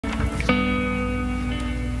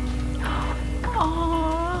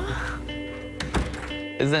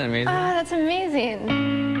Isn't that amazing? Oh, that's amazing.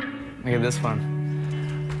 Look at this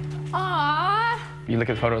one. Aww. You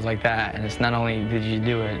look at photos like that, and it's not only did you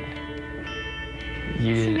do it,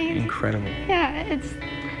 you did it incredible. Yeah, it's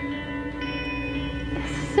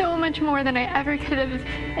so much more than I ever could have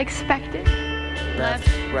expected. Left,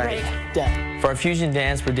 right, down. For our fusion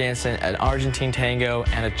dance, we're dancing an Argentine tango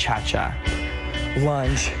and a cha-cha.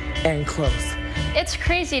 Lunge and close. It's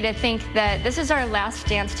crazy to think that this is our last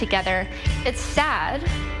dance together. It's sad,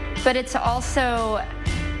 but it's also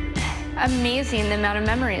amazing the amount of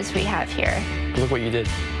memories we have here. Look what you did.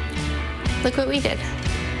 Look what we did.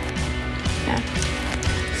 Yeah.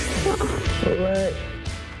 All right.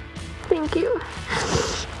 Thank you.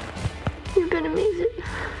 You've been amazing.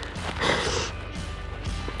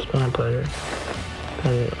 It's my pleasure.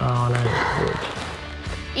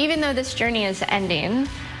 Even though this journey is ending,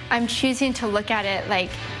 I'm choosing to look at it like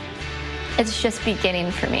it's just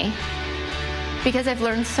beginning for me, because I've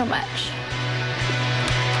learned so much.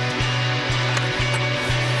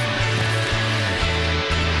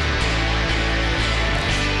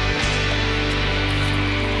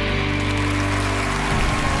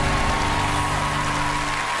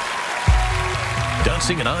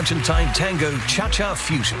 Dancing an Argentine tango cha-cha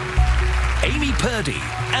fusion, Amy Purdy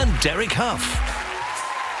and Derek Hough.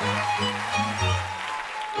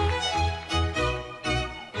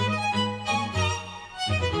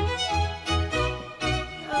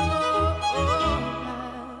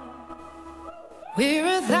 We're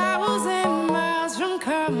 1,000 miles from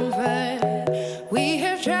comfort. We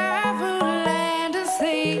have traveled land and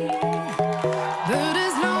sea. But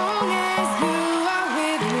as long as you are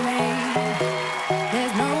with me,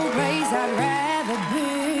 there's no place I'd rather be.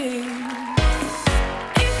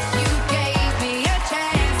 If you gave me a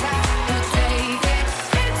chance, I would take it.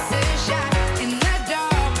 It's a shot in the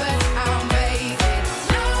dark, but I'll make it.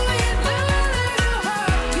 Knowing the little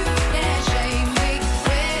heart, you can't shame me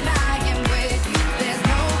when I am with you. There's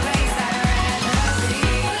no place I'd rather be.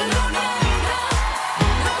 No, no, no,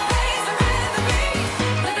 no place I'd rather be.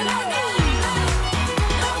 No, no, no, no,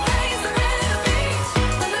 no place I'd rather be.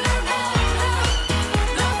 No, no, no, no,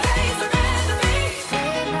 no place I'd rather be.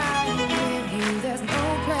 When I'm with you, there's no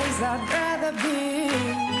place I'd rather be.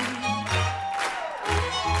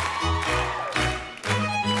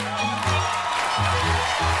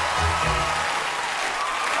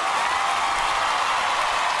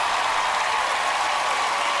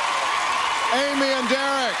 Amy and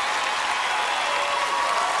Derek.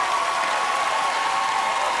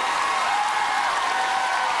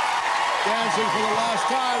 Dancing for the last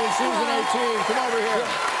time in season 18. Come over here.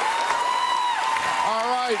 All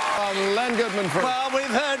right, Len Goodman first. Well, we've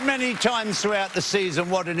heard many times throughout the season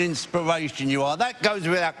what an inspiration you are. That goes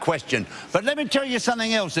without question. But let me tell you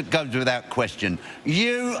something else that goes without question.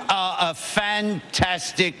 You are a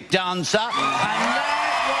fantastic dancer, and that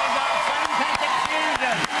was a fantastic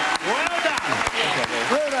fusion. Well done.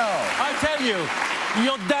 Bruno. I tell you,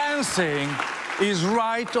 your dancing is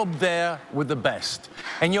right up there with the best.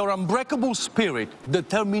 And your unbreakable spirit,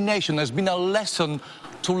 determination has been a lesson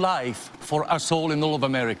to life for us all in all of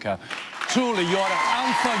America. Truly, you are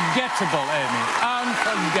unforgettable, Amy.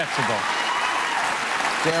 Unforgettable.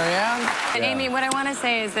 Darianne? Amy, what I want to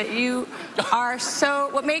say is that you are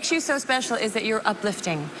what makes you so special is that you're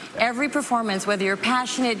uplifting. Every performance, whether you're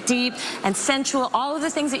passionate, deep, and sensual, all of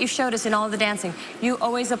the things that you showed us in all of the dancing, you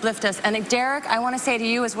always uplift us. And Derek, I want to say to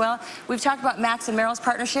you as well, we've talked about Max and Meryl's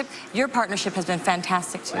partnership. Your partnership has been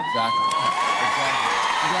fantastic, too. Exactly.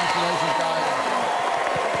 Congratulations, guys.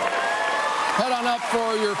 Head on up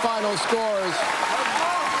for your final scores.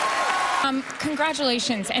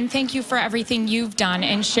 Congratulations, and thank you for everything you've done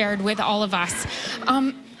and shared with all of us.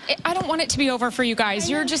 I don't want it to be over for you guys.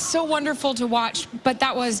 You're just so wonderful to watch, but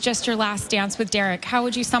that was just your last dance with Derek. How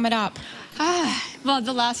would you sum it up? Well,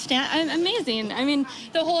 the last dance, amazing. I mean,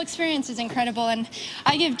 the whole experience is incredible, and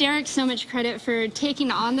I give Derek so much credit for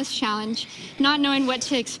taking on this challenge, not knowing what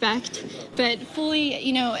to expect, but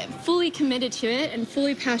fully committed to it and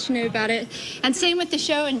fully passionate about it. And same with the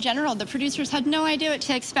show in general. The producers had no idea what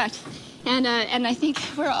to expect. And I think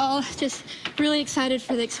we're all just really excited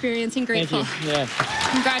for the experience and grateful. Thank you. Yeah.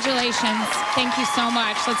 Congratulations. Thank you so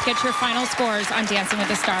much. Let's get your final scores on Dancing with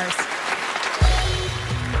the Stars.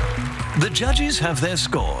 The judges have their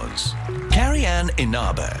scores. Carrie-Ann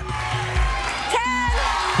Inaba. 10!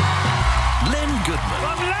 Len Goodman.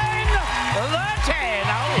 From Len, the 10,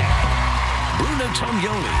 oh yeah. Bruno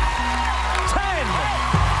Tognoli.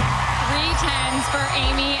 3 10s for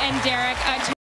Amy and Derek.